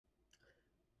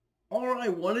All right, I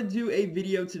want to do a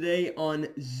video today on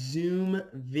Zoom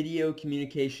video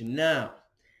communication. Now,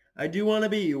 I do want to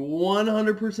be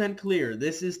 100% clear.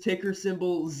 This is ticker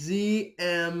symbol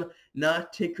ZM,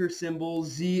 not ticker symbol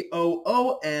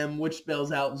ZOOM, which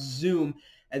spells out Zoom,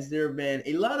 as there have been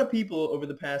a lot of people over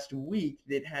the past week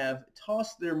that have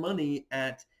tossed their money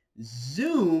at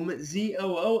Zoom,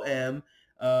 ZOOM,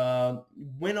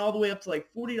 went all the way up to like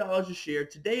 $40 a share.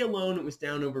 Today alone, it was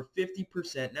down over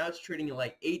 50%. Now it's trading at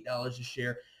like $8 a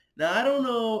share. Now, I don't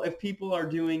know if people are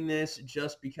doing this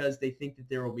just because they think that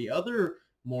there will be other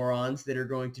morons that are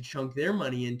going to chunk their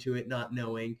money into it, not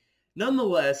knowing.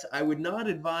 Nonetheless, I would not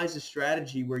advise a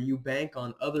strategy where you bank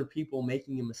on other people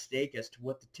making a mistake as to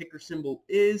what the ticker symbol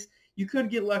is. You could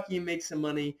get lucky and make some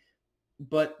money,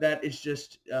 but that is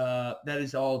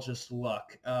all just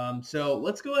luck. So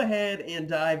let's go ahead and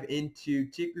dive into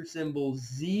ticker symbol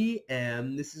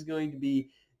ZM. This is going to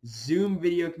be Zoom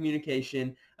video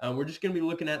communication. We're just going to be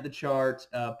looking at the chart,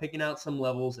 picking out some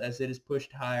levels as it is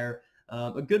pushed higher,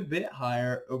 a good bit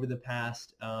higher over the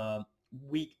past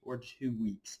week or 2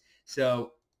 weeks.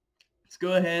 So let's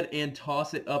go ahead and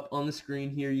toss it up on the screen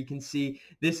here. You can see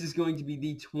this is going to be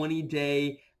the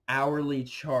 20-day hourly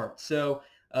chart. So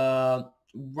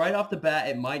right off the bat,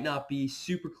 it might not be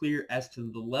super clear as to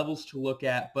the levels to look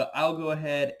at, but I'll go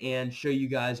ahead and show you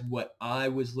guys what I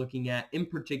was looking at in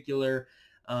particular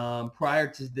prior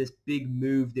to this big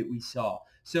move that we saw.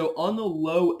 So on the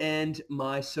low end,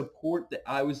 my support that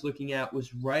I was looking at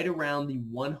was right around the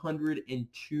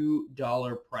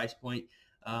 $102 price point.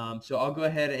 So I'll go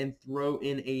ahead and throw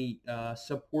in a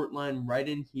support line right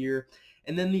in here.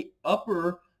 And then the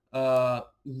upper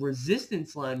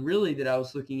resistance line really that I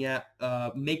was looking at,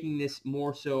 making this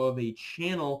more so of a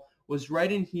channel, was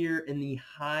right in here in the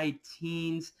high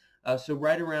teens. So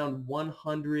right around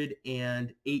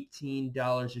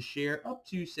 $118 a share up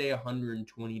to say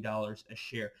 $120 a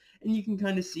share. And you can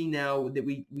kind of see now that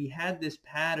we had this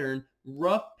pattern,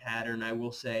 rough pattern I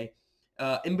will say,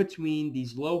 in between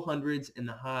these low hundreds and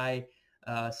the high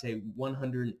say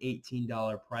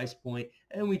 $118 price point,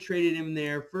 and we traded him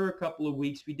there for a couple of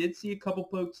weeks. We did see a couple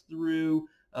pokes through,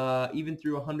 even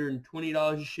through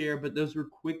 $120 a share, but those were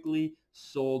quickly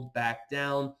sold back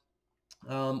down.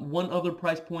 One other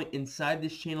price point inside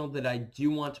this channel that I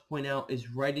do want to point out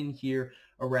is right in here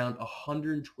around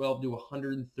 $112 to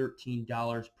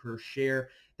 $113 per share.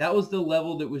 That was the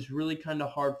level that was really kind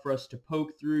of hard for us to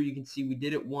poke through. You can see we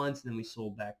did it once and then we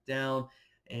sold back down,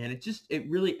 and it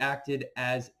really acted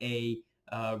as a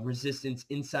resistance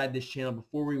inside this channel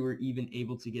before we were even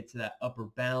able to get to that upper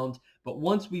bound. But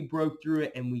once we broke through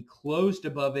it and we closed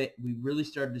above it, we really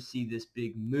started to see this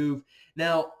big move.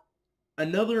 Now,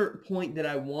 another point that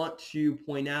I want to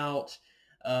point out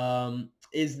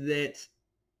is that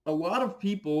a lot of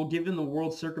people, given the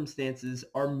world circumstances,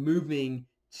 are moving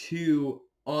to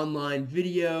online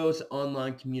videos,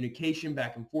 online communication,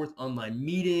 back and forth, online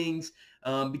meetings,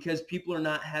 because people are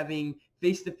not having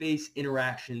face-to-face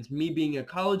interactions. Me being a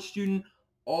college student,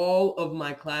 all of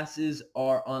my classes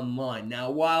are online. Now,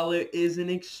 while it is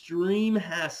an extreme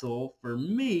hassle for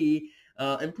me,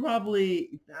 and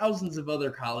probably thousands of other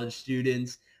college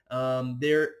students,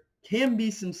 there can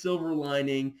be some silver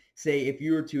lining, say, if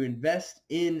you were to invest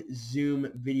in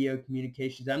Zoom video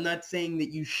communications. I'm not saying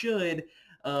that you should.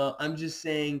 I'm just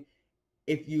saying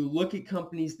if you look at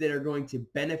companies that are going to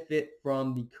benefit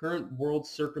from the current world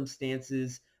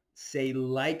circumstances, say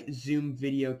like Zoom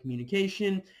video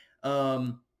communication,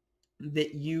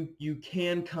 that you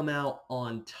can come out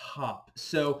on top.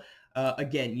 So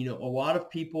again, a lot of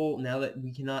people, now that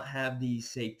we cannot have these,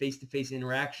 say, face-to-face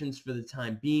interactions for the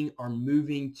time being, are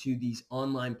moving to these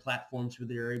online platforms where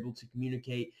they're able to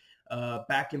communicate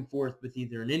back and forth with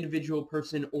either an individual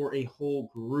person or a whole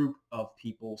group of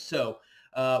people. So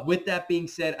with that being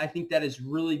said, I think that is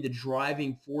really the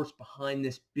driving force behind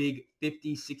this big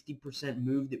 50-60%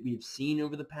 move that we have seen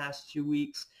over the past 2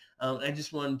 weeks. I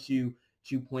just wanted to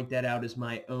point that out as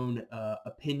my own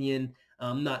opinion.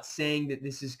 I'm not saying that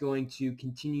this is going to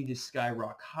continue to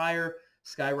skyrocket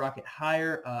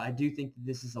higher. I do think that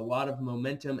this is a lot of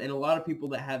momentum, and a lot of people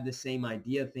that have the same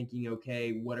idea, thinking,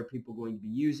 okay, what are people going to be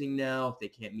using now if they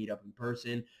can't meet up in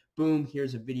person? Boom,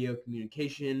 here's a video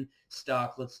communication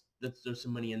stock. Let's throw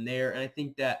some money in there. And I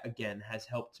think that, again, has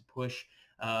helped to push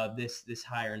this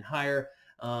higher and higher.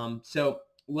 So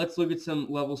let's look at some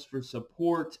levels for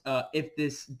support if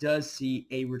this does see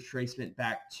a retracement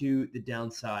back to the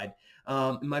downside.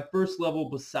 My first level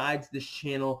besides this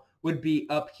channel would be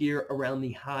up here around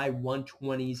the high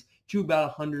 120s to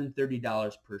about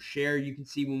 $130 per share. You can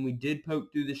see when we did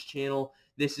poke through this channel,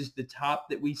 this is the top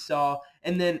that we saw.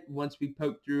 And then once we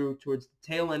poked through towards the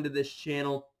tail end of this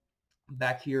channel,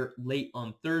 back here late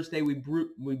on Thursday. We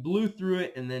blew through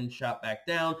it and then shot back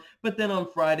down. But then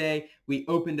on Friday, we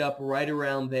opened up right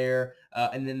around there,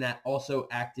 and then that also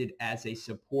acted as a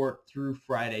support through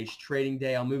Friday's trading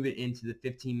day. I'll move it into the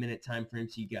 15-minute time frame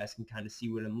so you guys can kind of see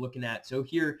what I'm looking at. So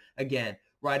here, again,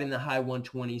 right in the high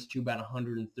 120s to about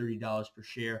 $130 per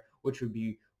share, which would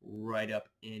be right up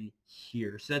in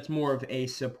here. So that's more of a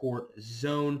support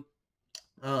zone.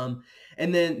 And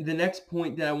then the next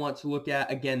point that I want to look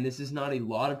at, again, this is not a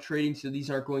lot of trading, so these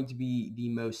aren't going to be the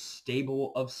most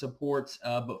stable of supports,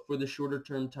 but for the shorter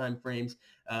term time frames,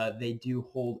 they do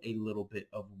hold a little bit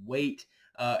of weight.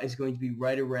 Is going to be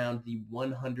right around the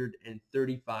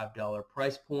 $135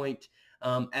 price point,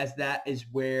 as that is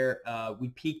where we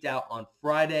peaked out on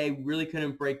Friday. Really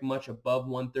couldn't break much above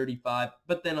 135,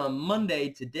 but then on Monday,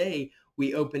 today,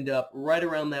 we opened up right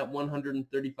around that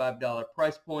 $135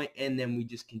 price point, and then we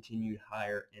just continued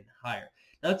higher and higher.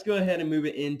 Now let's go ahead and move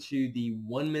it into the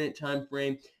 1 minute time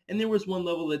frame. And there was one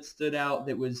level that stood out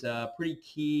that was pretty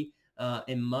key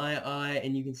in my eye,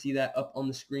 and you can see that up on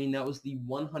the screen. That was the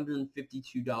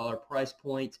 $152 price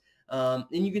point. And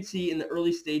you can see in the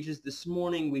early stages this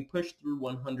morning, we pushed through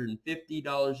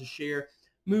 $150 a share,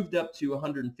 moved up to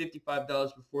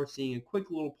 $155 before seeing a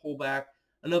quick little pullback,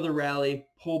 another rally,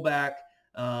 pullback,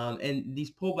 and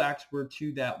these pullbacks were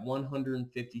to that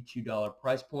 $152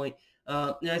 price point.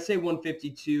 And I say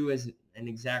 152 as an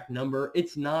exact number.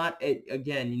 It's not.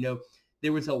 Again, you know,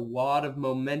 there was a lot of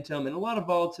momentum and a lot of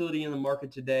volatility in the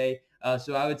market today.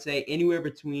 So I would say anywhere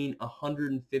between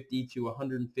 $150 to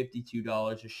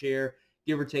 $152 a share,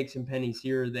 give or take some pennies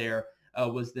here or there,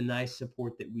 was the nice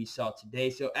support that we saw today.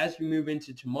 So as we move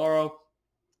into tomorrow,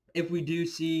 if we do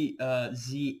see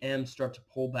ZM start to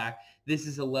pull back, this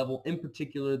is a level in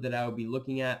particular that I would be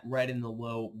looking at right in the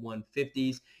low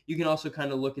 150s. You can also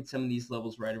kind of look at some of these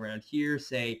levels right around here,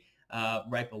 say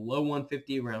right below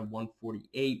 150, around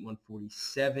 148,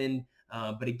 147.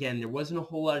 But again, there wasn't a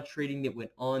whole lot of trading that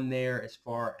went on there as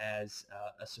far as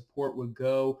a support would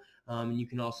go. And you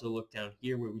can also look down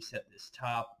here where we set this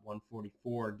top,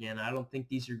 144. Again, I don't think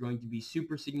these are going to be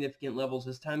super significant levels.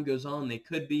 As time goes on, they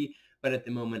could be, but at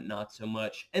the moment, not so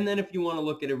much. And then if you want to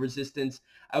look at a resistance,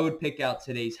 I would pick out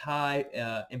today's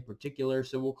high in particular.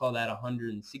 So we'll call that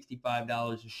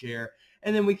 $165 a share.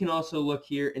 And then we can also look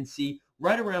here and see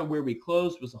right around where we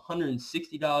closed was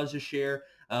 $160 a share.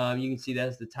 You can see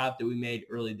that's the top that we made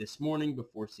early this morning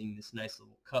before seeing this nice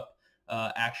little cup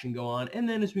action go on. And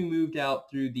then as we moved out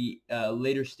through the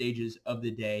later stages of the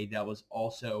day, that was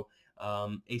also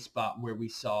a spot where we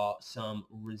saw some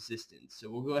resistance.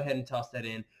 So we'll go ahead and toss that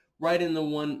in right in the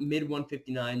mid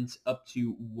 159s up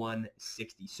to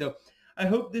 160. So I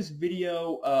hope this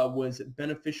video was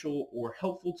beneficial or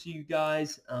helpful to you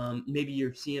guys. Maybe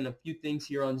you're seeing a few things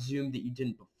here on Zoom that you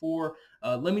didn't before.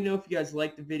 Let me know if you guys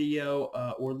liked the video,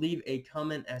 or leave a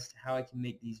comment as to how I can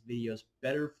make these videos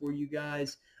better for you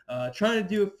guys. Trying to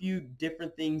do a few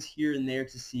different things here and there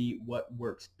to see what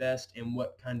works best and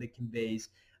what kind of conveys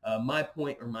my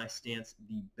point or my stance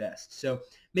the best. So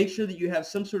make sure that you have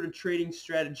some sort of trading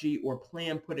strategy or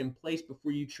plan put in place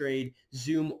before you trade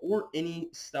Zoom or any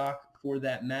stock for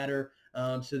that matter,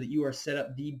 so that you are set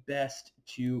up the best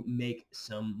to make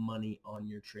some money on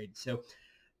your trade. So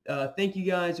thank you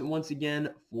guys once again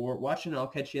for watching. I'll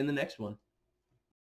catch you in the next one.